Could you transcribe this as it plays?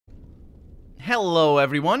Hello,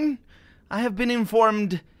 everyone. I have been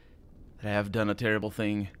informed that I have done a terrible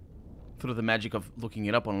thing through the magic of looking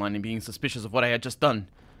it up online and being suspicious of what I had just done.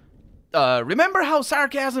 Remember how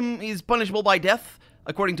sarcasm is punishable by death,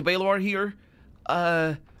 according to Baylor here?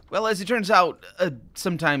 Well, as it turns out,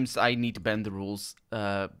 sometimes I need to bend the rules,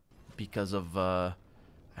 because of, I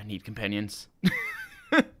need companions.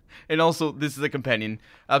 And also, this is a companion.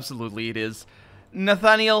 Absolutely, it is.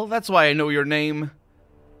 Nathaniel, that's why I know your name.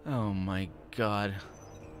 Oh my god.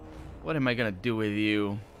 What am I gonna do with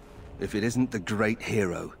you? If it isn't the great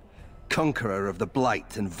hero, conqueror of the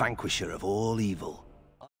Blight and vanquisher of all evil.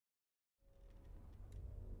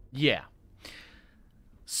 Yeah.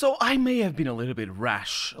 So I may have been a little bit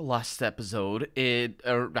rash last episode.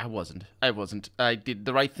 I wasn't. I did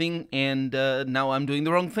the right thing, and now I'm doing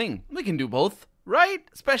the wrong thing. We can do both, right?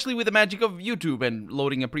 Especially with the magic of YouTube and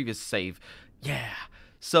loading a previous save. Yeah.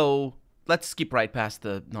 So let's skip right past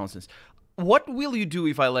the nonsense. What will you do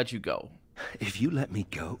if I let you go? If you let me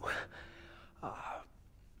go,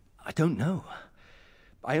 I don't know.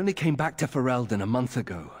 I only came back to Ferelden a month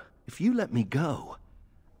ago. If you let me go,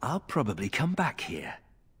 I'll probably come back here.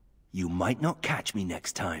 You might not catch me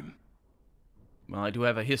next time. Well, I do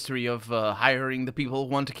have a history of hiring the people who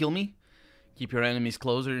want to kill me. Keep your enemies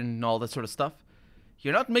closer and all that sort of stuff.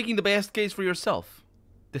 You're not making the best case for yourself.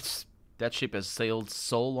 That ship has sailed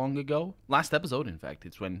so long ago. Last episode, in fact,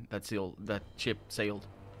 it's when that ship sailed.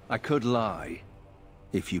 I could lie,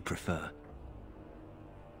 if you prefer.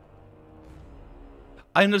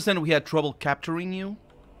 I understand we had trouble capturing you.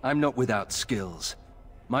 I'm not without skills.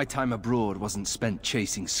 My time abroad wasn't spent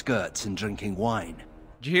chasing skirts and drinking wine.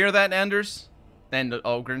 Did you hear that, Anders? And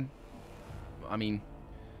Ogren? I mean,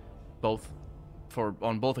 both.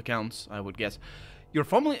 On both accounts, I would guess. Your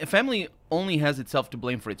family only has itself to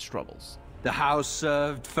blame for its troubles. The house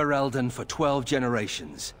served Ferelden for 12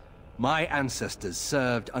 generations. My ancestors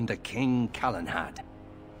served under King Calenhad.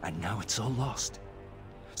 And now it's all lost.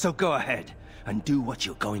 So go ahead and do what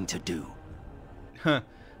you're going to do. Huh.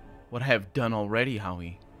 What I have done already,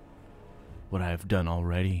 Howie. What I have done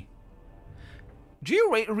already. Do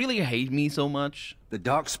you really hate me so much? The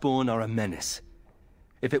Darkspawn are a menace.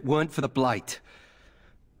 If it weren't for the Blight,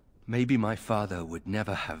 maybe my father would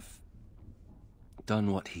never have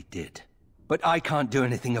done what he did. But I can't do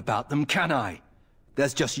anything about them, can I?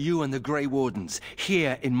 There's just you and the Grey Wardens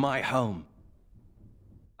here in my home.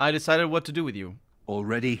 I decided what to do with you.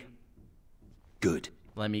 Already? Good.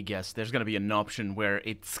 Let me guess. There's gonna be an option where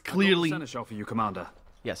it's clearly... Seneschal for you, Commander.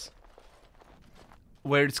 Yes.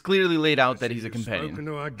 Where it's clearly laid out that he's a companion. Spoken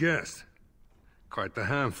to our guest. Quite the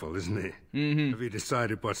handful, isn't he? Mm-hmm. Have you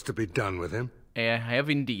decided what's to be done with him? I have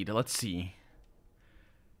indeed. Let's see.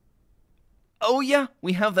 Oh yeah,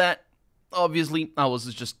 we have that. Obviously, I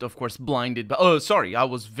was just, of course, blinded. But I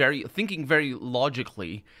was thinking very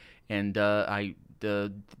logically, and I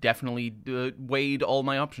definitely weighed all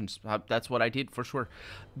my options. That's what I did for sure.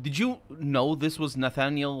 Did you know this was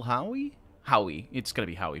Nathaniel Howie? Howie. It's gonna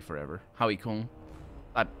be Howie forever. Howie Kung.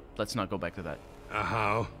 Let's not go back to that.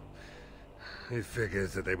 How? He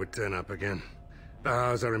figures that they would turn up again. The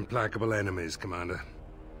Hows are implacable enemies, Commander.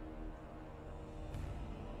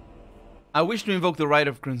 I wish to invoke the right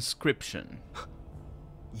of conscription.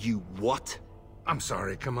 You what? I'm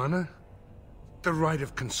sorry, Commander. The right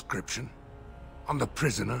of conscription? On the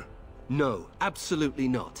prisoner? No, absolutely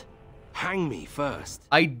not. Hang me first.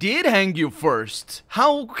 I did hang you first.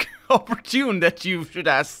 How opportune that you should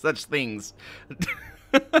ask such things.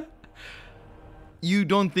 You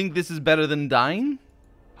don't think this is better than dying?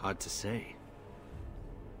 Hard to say.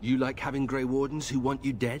 You like having Grey Wardens who want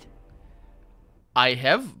you dead? I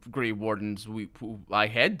have Grey Wardens who I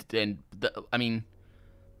had, and I mean,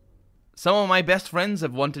 some of my best friends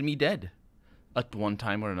have wanted me dead at one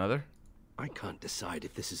time or another. I can't decide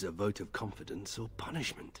if this is a vote of confidence or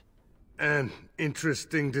punishment. An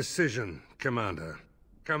interesting decision, Commander.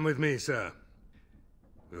 Come with me, sir.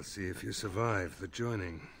 We'll see if you survive the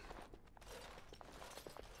joining.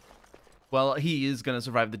 Well, he is gonna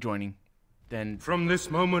survive the joining. Then From this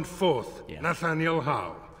moment forth, Yeah. Nathaniel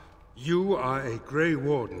Howe, you are a Grey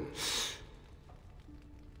Warden.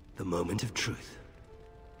 The moment of truth.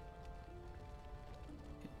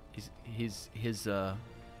 his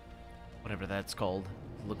whatever that's called,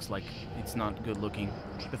 looks like it's not good looking.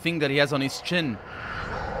 The thing that he has on his chin.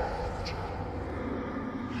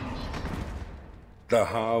 The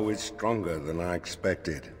Howe is stronger than I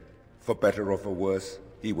expected. For better or for worse,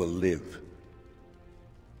 he will live.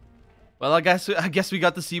 Well, I guess we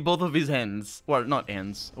got to see both of his ends. Well, not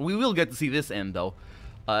ends. We will get to see this end, though.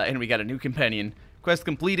 And we got a new companion. Quest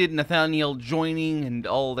completed, Nathaniel joining, and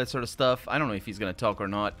all that sort of stuff. I don't know if he's gonna talk or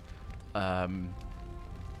not.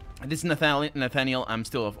 This Nathaniel, I'm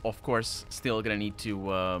still, of course, still gonna need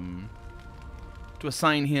to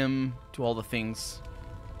assign him to all the things.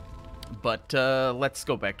 But let's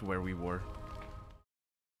go back to where we were.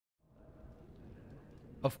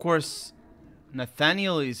 Of course,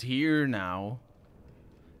 Nathaniel is here now.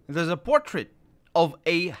 There's a portrait of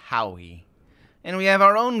a Howie. And we have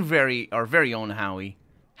our very own Howie.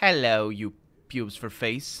 Hello, you pubes for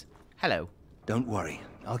face. Hello. Don't worry.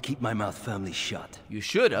 I'll keep my mouth firmly shut. You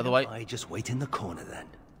should, otherwise... I just wait in the corner then.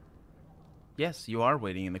 Yes, you are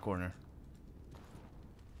waiting in the corner.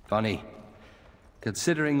 Funny.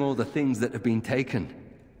 Considering all the things that have been taken,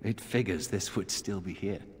 it figures this would still be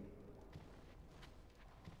here.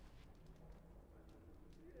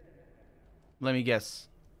 Let me guess.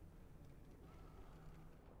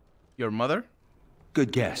 Your mother?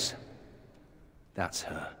 Good guess. That's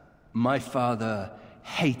her. My father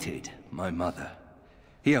hated my mother.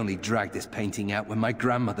 He only dragged this painting out when my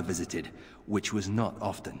grandmother visited, which was not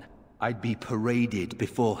often. I'd be paraded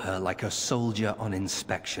before her like a soldier on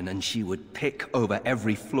inspection, and she would pick over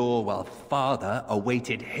every flaw while father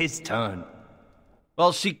awaited his turn.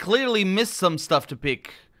 Well, she clearly missed some stuff to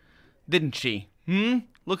pick, didn't she?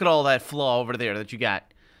 Look at all that flaw over there that you got.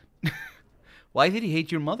 Why did he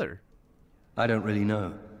hate your mother? I don't really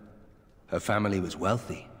know. Her family was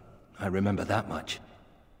wealthy. I remember that much.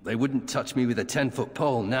 They wouldn't touch me with a 10-foot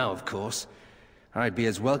pole now, of course. I'd be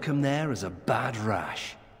as welcome there as a bad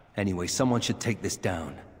rash. Anyway, someone should take this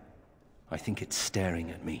down. I think it's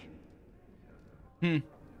staring at me.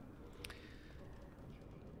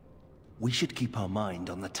 We should keep our mind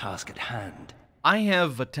on the task at hand. I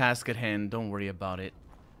have a task at hand, don't worry about it.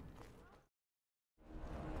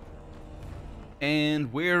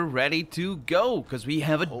 And we're ready to go, because we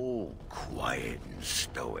have a... whole quiet and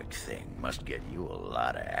stoic thing must get you a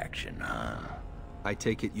lot of action, huh? I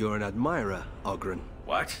take it you're an admirer, Oghren.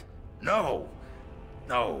 What? No!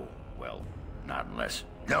 No. Well, not unless...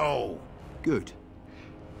 No! Good.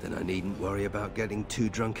 Then I needn't worry about getting too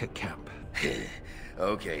drunk at camp.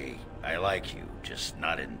 Okay, I like you, just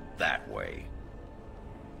not in that way.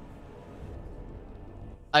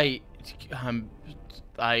 I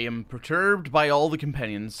am perturbed by all the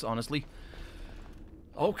companions, honestly.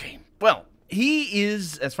 Okay, well, he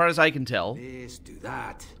is, as far as I can tell, This, do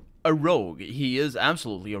that. a rogue. He is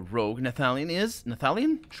absolutely a rogue. Nathalion is?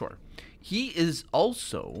 Nathalion? Sure. He is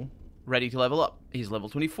also ready to level up. He's level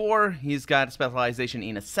 24. He's got specialization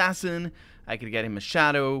in assassin. I could get him a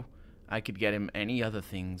shadow. I could get him any other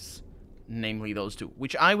things. Namely those two,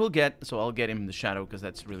 which I will get, so I'll get him the shadow because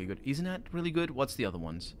that's really good. Isn't that really good? What's the other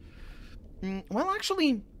ones? Well,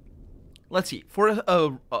 actually, let's see. For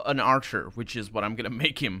an archer, which is what I'm going to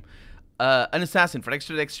make him, an assassin for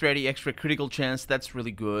extra dexterity, extra critical chance, that's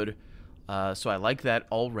really good. So I like that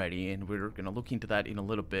already, and we're going to look into that in a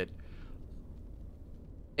little bit.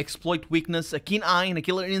 Exploit weakness, a keen eye, and a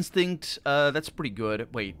killer instinct, that's pretty good.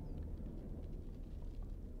 Wait.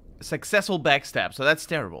 Successful backstab, so that's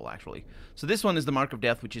terrible, actually. So this one is the Mark of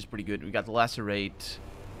Death, which is pretty good. We got the Lacerate,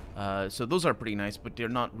 so those are pretty nice, but they're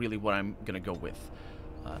not really what I'm gonna go with.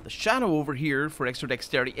 The Shadow over here for extra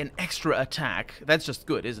dexterity and extra attack, that's just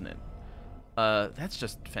good, isn't it? That's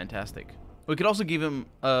just fantastic. We could also give him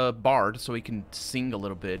a Bard, so he can sing a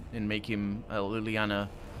little bit and make him a Liliana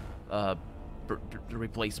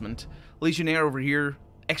replacement. Legionnaire over here,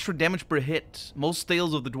 extra damage per hit. Most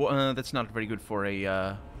Tales of the Dwarf, that's not very good for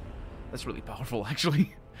a... That's really powerful,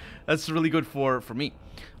 actually. That's really good for me.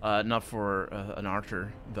 Not for an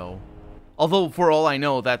archer, though. Although, for all I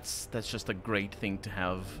know, that's just a great thing to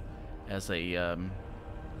have as a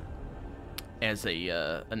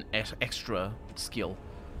an extra skill,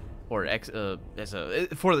 or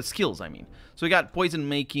for the skills, I mean. So we got poison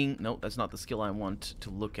making. No, that's not the skill I want to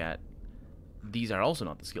look at. These are also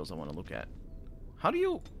not the skills I want to look at. How do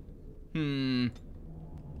you?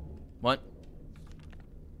 What?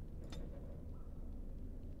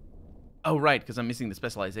 Oh, right, because I'm missing the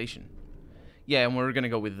specialization. Yeah, and we're going to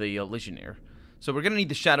go with the Legionnaire. So we're going to need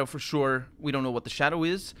the Shadow for sure. We don't know what the Shadow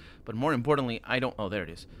is, but more importantly, I don't... Oh, there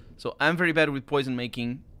it is. So I'm very bad with poison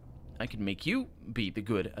making. I can make you be the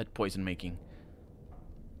good at poison making.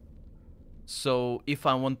 So if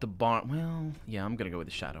I want the bar... Well, yeah, I'm going to go with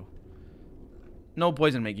the Shadow. No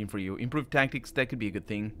poison making for you. Improved tactics, that could be a good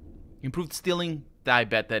thing. Improved stealing, I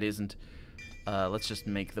bet that isn't. Let's just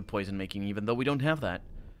make the poison making, even though we don't have that.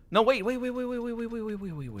 No, wait.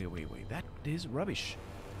 That is rubbish.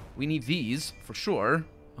 We need these, for sure.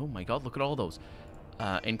 Oh my god, look at all those.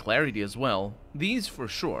 And clarity as well. These for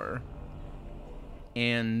sure.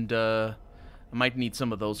 And, I might need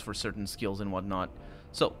some of those for certain skills and whatnot.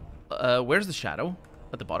 So, where's the Shadow?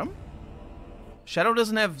 At the bottom? Shadow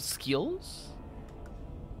doesn't have skills?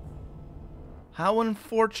 How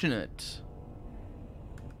unfortunate.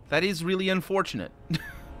 That is really unfortunate.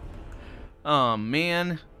 Oh,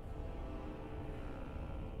 man.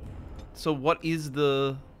 So what is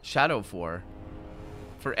the Shadow for?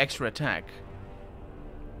 For extra attack.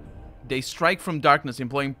 They strike from darkness,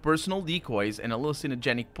 employing personal decoys and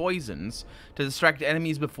hallucinogenic poisons to distract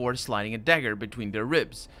enemies before sliding a dagger between their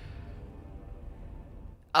ribs.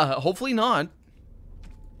 Hopefully not.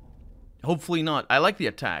 Hopefully not. I like the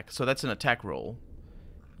attack, so that's an attack roll.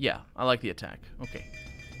 Yeah, I like the attack. Okay.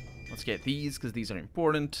 Let's get these, because these are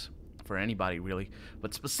important for anybody, really.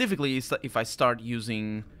 But specifically, if I start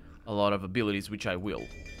using a lot of abilities, which I will.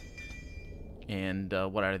 And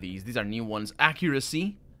what are these? These are new ones.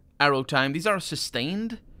 Accuracy. Arrow time. These are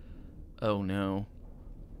sustained? Oh no.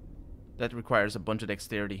 That requires a bunch of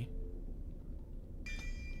dexterity.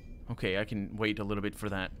 Okay, I can wait a little bit for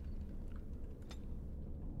that.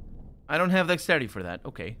 I don't have dexterity for that.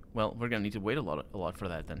 Okay, well, we're gonna need to wait a lot for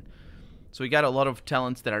that then. So we got a lot of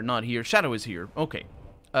talents that are not here. Shadow is here. Okay.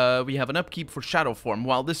 We have an upkeep for Shadow form.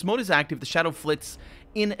 While this mode is active, the Shadow flits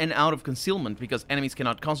in and out of concealment because enemies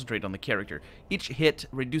cannot concentrate on the character. Each hit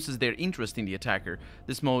reduces their interest in the attacker.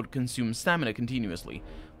 This mode consumes stamina continuously.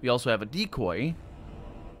 We also have a decoy,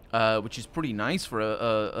 which is pretty nice for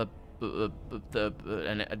a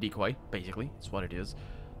decoy, basically. That's what it is.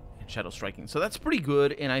 And Shadow striking. So that's pretty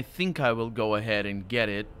good, and I think I will go ahead and get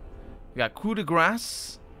it. We got Coup de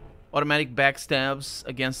Grace. Automatic backstabs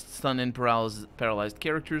against stunned and paralyzed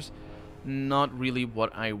characters. Not really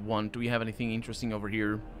what I want. Do we have anything interesting over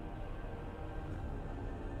here?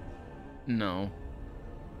 No.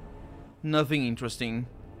 Nothing interesting.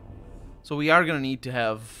 So we are gonna need to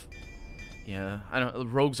have... Yeah, I don't...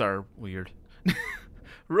 Rogues are weird.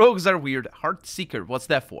 Rogues are weird. Heartseeker, what's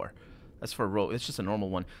that for? That's for a rogue. It's just a normal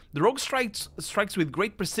one. The rogue strikes with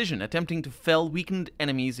great precision, attempting to fell weakened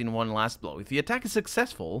enemies in one last blow. If the attack is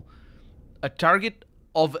successful, a target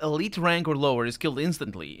of elite rank or lower is killed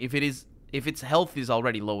instantly if its health is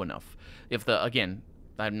already low enough. Again,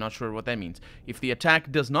 I'm not sure what that means. If the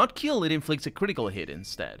attack does not kill, it inflicts a critical hit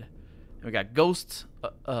instead. And we got Ghost.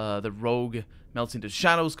 The rogue melts into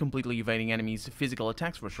shadows, completely evading enemies' physical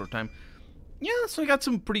attacks for a short time. Yeah, so we got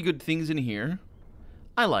some pretty good things in here.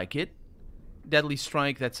 I like it. Deadly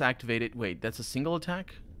Strike, that's activated. Wait, that's a single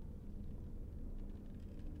attack?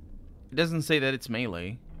 It doesn't say that it's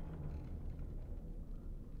melee.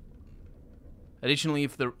 Additionally,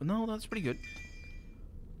 if the... No, that's pretty good.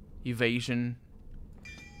 Evasion.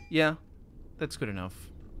 Yeah, that's good enough.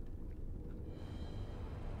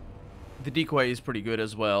 The decoy is pretty good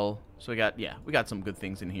as well. So we got some good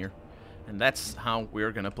things in here. And that's how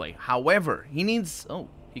we're gonna play. However, he needs... Oh,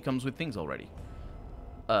 he comes with things already.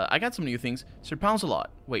 I got some new things. Surpounds a lot.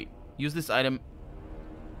 Wait, use this item.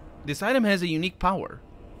 This item has a unique power.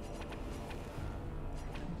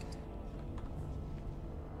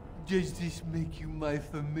 Does this make you my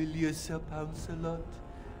familiar, Sir Pouncelot?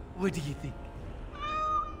 What do you think?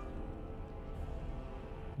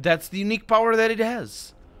 That's the unique power that it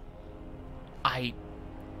has. I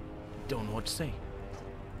don't know what to say.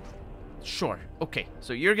 Sure. Okay,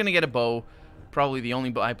 so you're gonna get a bow. Probably the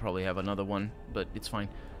only bow. I probably have another one, but it's fine.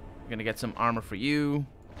 We're gonna get some armor for you.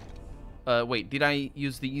 Wait, did I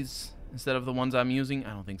use these instead of the ones I'm using?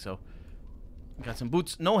 I don't think so. Got some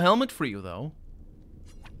boots. No helmet for you, though.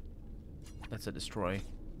 That's a destroy.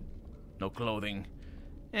 No clothing.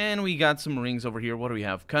 And we got some rings over here. What do we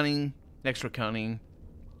have? Cunning. Extra cunning.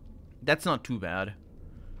 That's not too bad.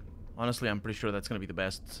 Honestly, I'm pretty sure that's going to be the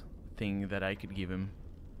best thing that I could give him.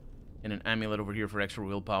 And an amulet over here for extra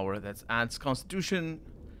willpower. That adds constitution.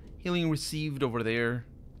 Healing received over there.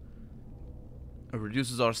 It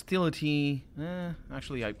reduces hostility.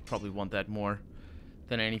 Actually, I probably want that more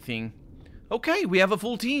than anything. Okay, we have a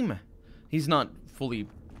full team. He's not fully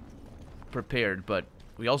prepared, but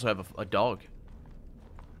we also have a dog.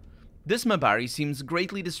 This Mabari seems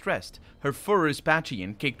greatly distressed. Her fur is patchy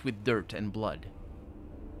and caked with dirt and blood.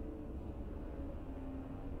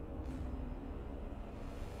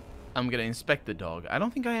 I'm gonna inspect the dog. I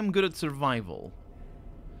don't think I am good at survival.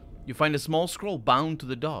 You find a small scroll bound to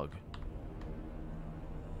the dog.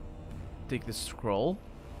 Take this scroll.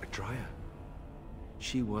 Adria.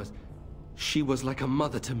 She was like a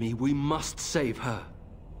mother to me. We must save her.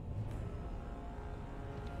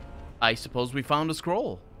 I suppose we found a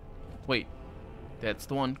scroll. Wait, that's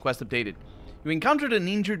the one. Quest updated. You encountered an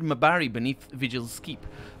injured Mabari beneath Vigil's keep.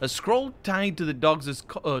 A scroll tied to the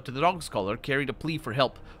dog's collar carried a plea for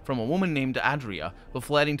help from a woman named Adria, who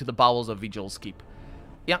fled into the bowels of Vigil's keep.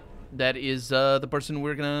 Yeah, that is the person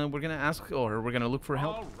we're gonna ask, or we're gonna look for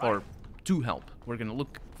help, or to help. We're gonna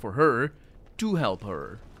look for her to help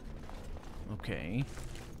her. Okay.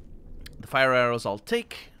 The fire arrows I'll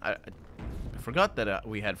take. I forgot that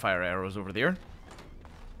we had fire arrows over there.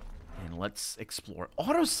 And let's explore.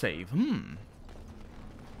 Autosave.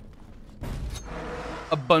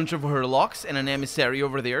 A bunch of Hurlocks and an emissary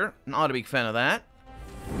over there. Not a big fan of that.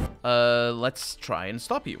 Let's try and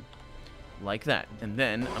stop you. Like that. And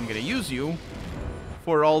then I'm gonna use you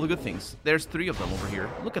for all the good things. There's 3 of them over here.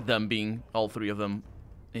 Look at them being, all 3 of them,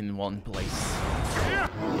 in one place.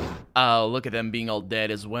 Oh, look at them being all dead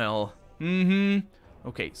as well.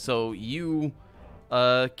 Okay, so you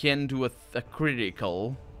can do a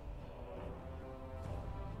critical.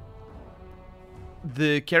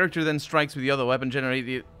 The character then strikes with the other weapon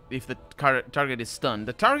generated if the target is stunned.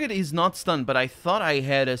 The target is not stunned, but I thought I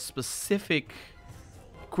had a specific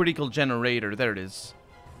critical generator. There it is.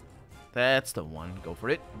 That's the one. Go for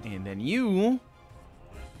it. And then you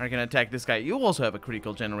are going to attack this guy. You also have a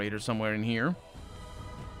critical generator somewhere in here.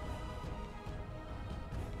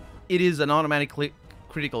 It is an automatic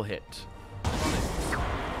critical hit.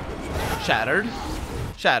 Shattered.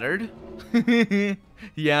 Shattered.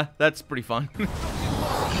 Yeah, that's pretty fun.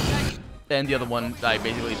 And the other one I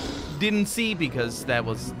basically didn't see because that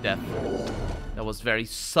was death. That was very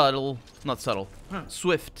subtle. Not subtle.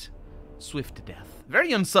 Swift. Swift death.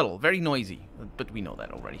 Very unsubtle. Very noisy. But we know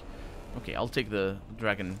that already. Okay, I'll take the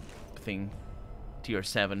dragon thing. Tier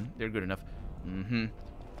 7. They're good enough.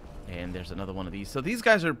 And there's another one of these. So these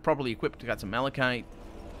guys are properly equipped. Got some malachite.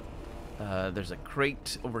 There's a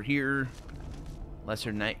crate over here.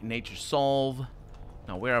 Lesser nature solve.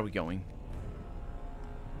 Now, where are we going?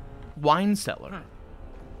 Wine cellar.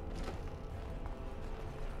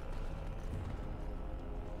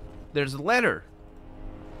 There's a letter.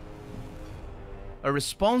 A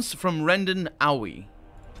response from Rendon Aoi.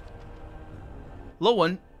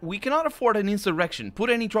 Lowen, we cannot afford an insurrection. Put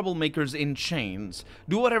any troublemakers in chains.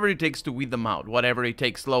 Do whatever it takes to weed them out. Whatever it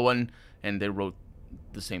takes, Lowen. And they wrote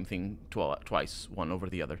the same thing twice, one over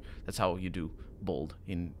the other. That's how you do bold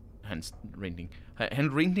in handwriting.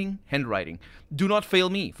 Do not fail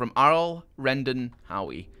me. From Arl Rendon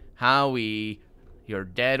Howie. Howie, your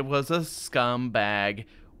dad was a scumbag.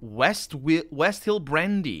 West Hill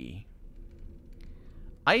Brandy.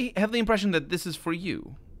 I have the impression that this is for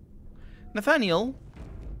you. Nathaniel,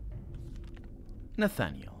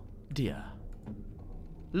 dear,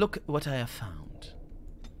 look what I have found.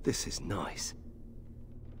 This is nice.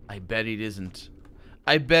 I bet it isn't.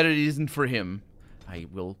 I bet it isn't for him. I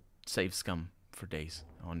will save Scum for days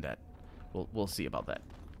on that. We'll see about that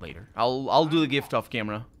later. I'll do the gift off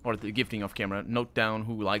camera, or the gifting off camera. Note down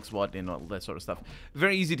who likes what and all that sort of stuff.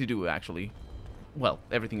 Very easy to do, actually. Well,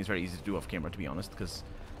 everything is very easy to do off camera, to be honest, because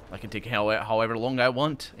I can take however long I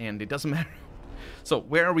want, and it doesn't matter. So,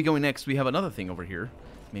 where are we going next? We have another thing over here.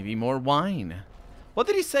 Maybe more wine. What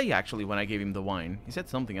did he say, actually, when I gave him the wine? He said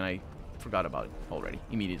something, and I forgot about it already,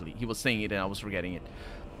 immediately. He was saying it, and I was forgetting it.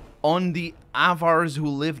 On the Avars who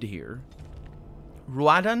lived here,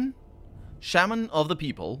 Ruadan, shaman of the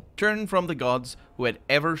people, turned from the gods who had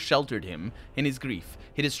ever sheltered him in his grief.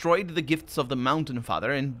 He destroyed the gifts of the Mountain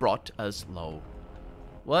Father and brought us low.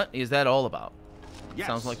 What is that all about? Yes.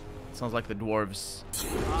 Sounds like the dwarves.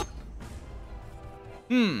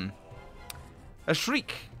 A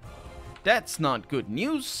shriek. That's not good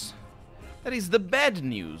news. That is the bad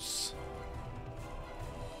news.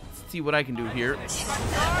 Let's see what I can do here.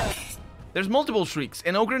 There's multiple shrieks,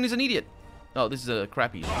 and Ogren is an idiot. Oh, this is a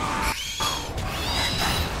crappy.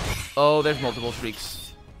 Oh, there's multiple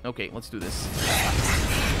shrieks. Okay, let's do this.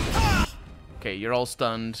 Okay, you're all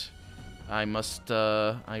stunned. I must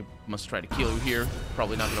try to kill you here.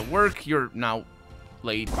 Probably not gonna work. You're now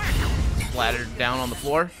laid, splattered down on the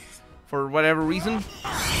floor for whatever reason.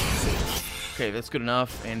 Okay, that's good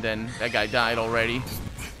enough. And then that guy died already.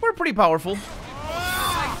 We're pretty powerful.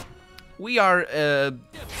 We are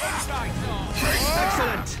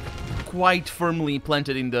excellent. Quite firmly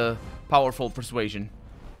planted in the powerful persuasion.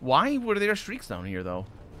 Why were there shrieks down here, though?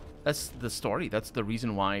 That's the story. That's the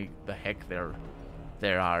reason why the heck there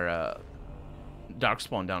are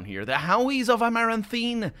Darkspawn down here. The Howies of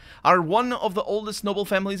Amaranthine are one of the oldest noble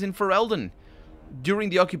families in Ferelden. During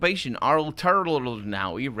the occupation, Arl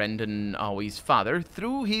Turlnaui, Rendon Aoi's father,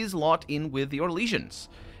 threw his lot in with the Orlesians.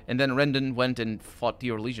 And then Rendon went and fought the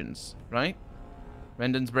Orlesians, right?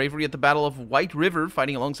 Rendon's bravery at the Battle of White River,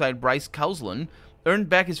 fighting alongside Bryce Cowslan, earned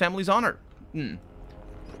back his family's honor.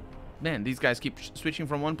 Man, these guys keep switching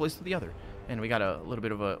from one place to the other. And we got a little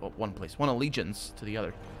bit of one allegiance to the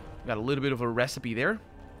other. We got a little bit of a recipe there.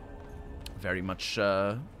 Very much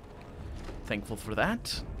thankful for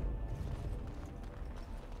that.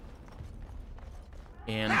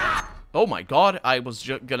 And, oh my god, I was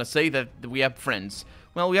gonna say that we have friends.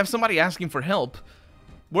 Well, we have somebody asking for help.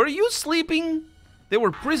 Were you sleeping? They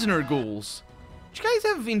were prisoner ghouls. Did you guys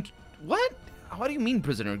have what? What do you mean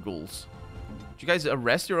prisoner ghouls? Did you guys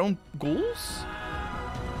arrest your own ghouls?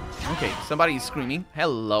 Okay, somebody is screaming.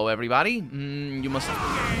 Hello, everybody. You must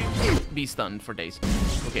be stunned for days.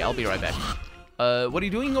 Okay, I'll be right back. What are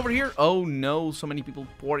you doing over here? Oh no, so many people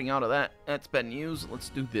pouring out of that. That's bad news. Let's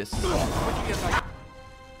do this.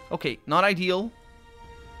 Okay, not ideal.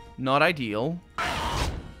 Not ideal.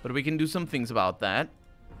 But we can do some things about that.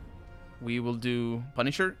 We will do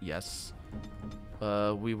Punisher. Yes.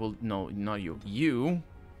 We will... No, not you. You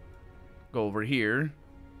go over here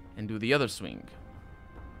and do the other swing.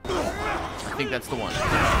 I think that's the one.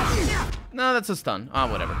 No, that's a stun.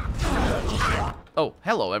 Ah, whatever. Oh,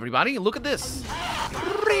 hello, everybody. Look at this.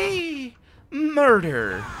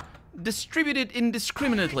 Murder. Distributed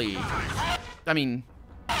indiscriminately. I mean...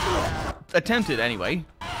 attempted, anyway.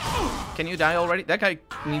 Can you die already? That guy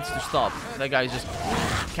needs to stop. That guy's just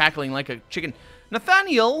cackling like a chicken.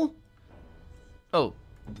 Nathaniel! Oh,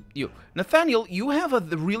 you. Nathaniel, you have a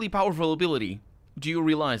really powerful ability. Do you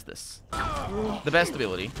realize this? The best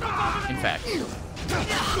ability, in fact.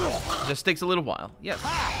 Just takes a little while. Yes.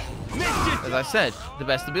 As I said, the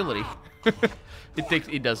best ability.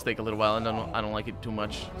 It does take a little while, and I don't like it too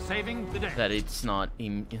much. Saving the day. That it's not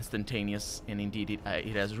instantaneous, and indeed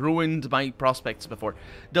it has ruined my prospects before.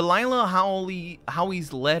 Delilah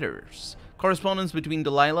Howie's letters. Correspondence between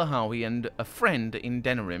Delilah Howie and a friend in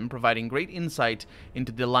Denerim, providing great insight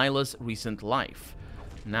into Delilah's recent life.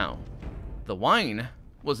 Now, the wine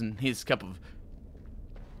wasn't his cup of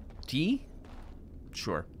tea?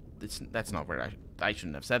 Sure, that's not where I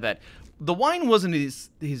shouldn't have said that. The wine wasn't his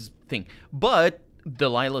thing, but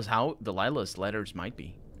Delilah's letters might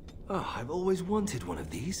be. Oh, I've always wanted one of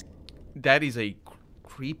these. That is a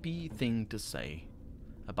creepy thing to say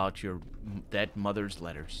about your dead mother's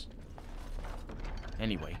letters.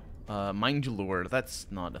 Anyway, mind you, lure, that's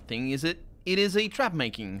not a thing, is it? It is a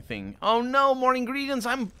trap-making thing. Oh no, more ingredients!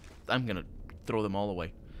 I'm gonna throw them all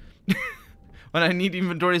away. When I need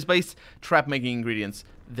inventory space, trap-making ingredients,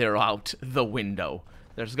 they're out the window.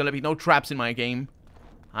 There's gonna be no traps in my game.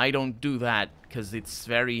 I don't do that, because it's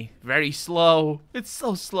very, very slow. It's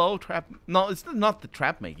so slow, No, it's not the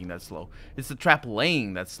trap-making that's slow. It's the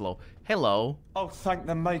trap-laying that's slow. Hello. Oh, thank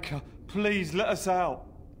the Maker. Please let us out.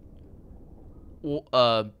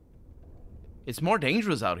 Well, it's more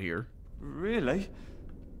dangerous out here. Really?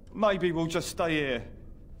 Maybe we'll just stay here.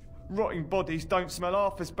 Rotting bodies don't smell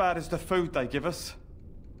half as bad as the food they give us.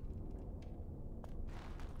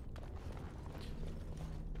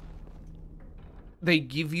 They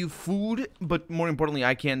give you food, but more importantly,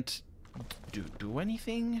 I can't do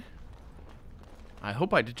anything. I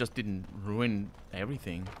hope I just didn't ruin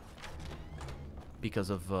everything because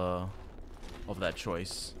of that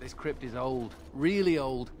choice. This crypt is old, really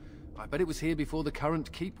old. I bet it was here before the current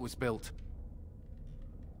keep was built.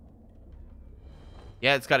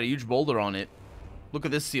 Yeah, it's got a huge boulder on it. Look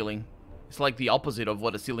at this ceiling. It's like the opposite of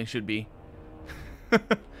what a ceiling should be.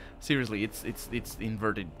 Seriously, it's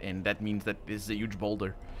inverted, and that means that this is a huge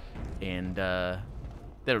boulder, and there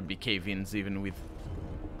would be cave-ins even with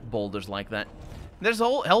boulders like that. There's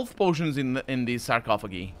all health potions in these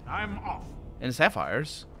sarcophagi. I'm off. And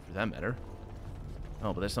sapphires, for that matter.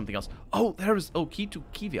 Oh, but there's something else. Oh, there was... Oh, key to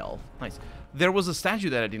Kivial. Nice. There was a statue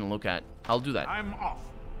that I didn't look at. I'll do that. I'm off.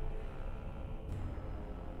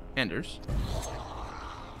 Enders.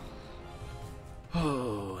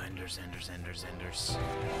 Oh, Enders.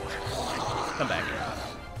 Come back.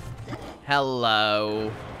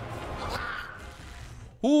 Hello.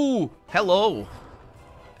 Ooh, hello.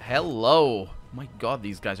 Hello. My god,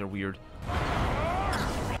 these guys are weird.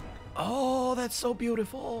 Oh, that's so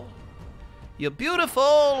beautiful. You're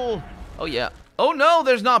beautiful. Oh, yeah. Oh, no,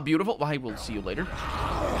 there's not beautiful. I will see you later.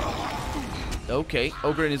 Okay,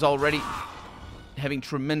 Oghren is already having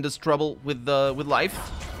tremendous trouble with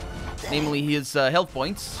life. Namely, his health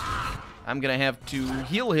points. I'm going to have to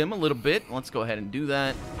heal him a little bit. Let's go ahead and do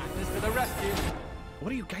that.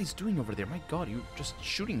 What are you guys doing over there? My god, you're just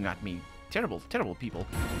shooting at me. Terrible, terrible people.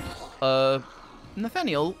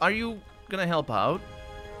 Nathaniel, are you going to help out?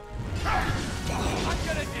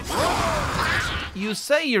 You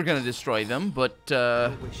say you're gonna destroy them, but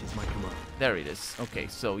there it is. Okay,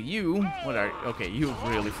 so you okay, you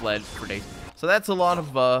really fled for days. So that's a lot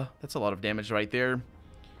of damage right there.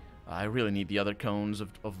 I really need the other cones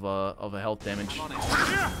of a health damage.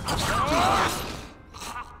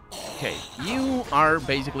 Okay, you are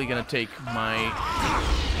basically gonna take my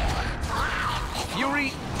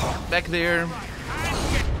fury back there.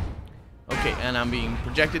 Okay, Okay, and I'm being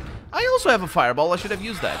projected. I also have a fireball. I should have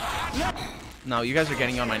used that. No, you guys are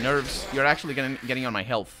getting on my nerves. You're actually getting on my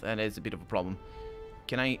health. That is a bit of a problem.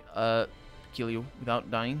 Can I, kill you without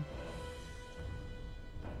dying?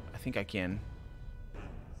 I think I can.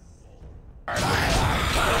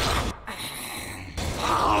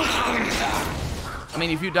 I mean,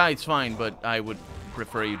 if you die, it's fine, but I would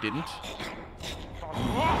prefer you didn't.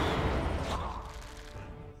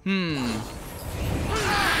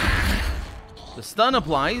 The stun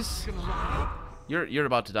applies. You're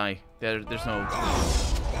about to die. There's no...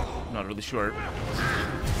 I'm not really sure.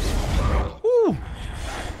 Ooh!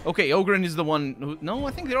 Okay, Ogryn is the one who... No,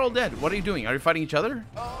 I think they're all dead. What are you doing? Are you fighting each other?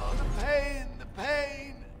 Oh, the pain, the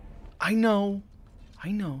pain. I know.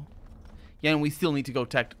 Yeah, and we still need to go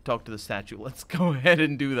talk to the statue. Let's go ahead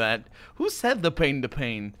and do that. Who said the pain to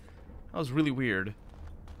pain? That was really weird.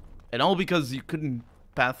 And all because you couldn't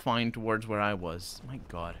pathfind towards where I was. My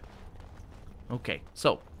god. Okay,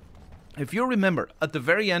 so, if you remember, at the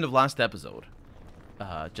very end of last episode,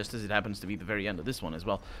 just as it happens to be the very end of this one as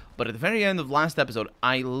well, but at the very end of last episode,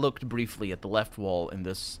 I looked briefly at the left wall in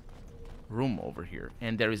this room over here,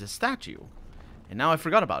 and there is a statue. And now I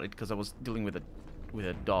forgot about it because I was dealing with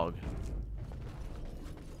a dog.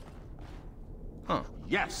 Huh.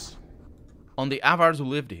 Yes. On the Avars who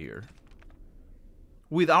lived here.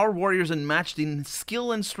 With our warriors unmatched in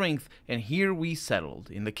skill and strength, and here we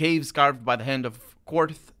settled, in the caves carved by the hand of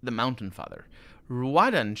Korth the Mountain Father.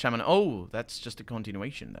 Ruadan Shaman... Oh, that's just a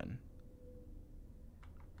continuation then.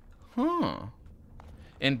 Huh.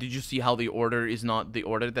 And did you see how the order is not the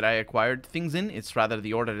order that I acquired things in? It's rather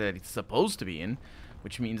the order that it's supposed to be in,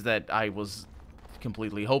 which means that I was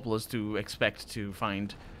completely hopeless to expect to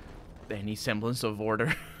find any semblance of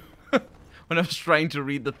order when I was trying to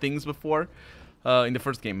read the things before. In the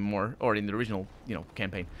first game more, or in the original,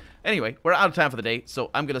 campaign. Anyway, we're out of time for the day, so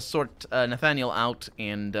I'm gonna sort Nathaniel out,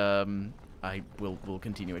 and I will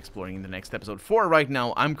continue exploring in the next episode. For right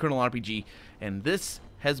now, I'm Colonel RPG, and this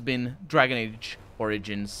has been Dragon Age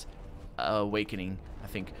Origins Awakening, I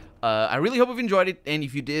think. I really hope you've enjoyed it, and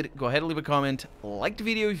if you did, go ahead and leave a comment, like the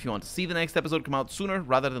video if you want to see the next episode come out sooner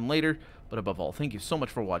rather than later, but above all, thank you so much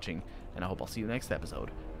for watching, and I hope I'll see you next episode.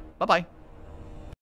 Bye-bye!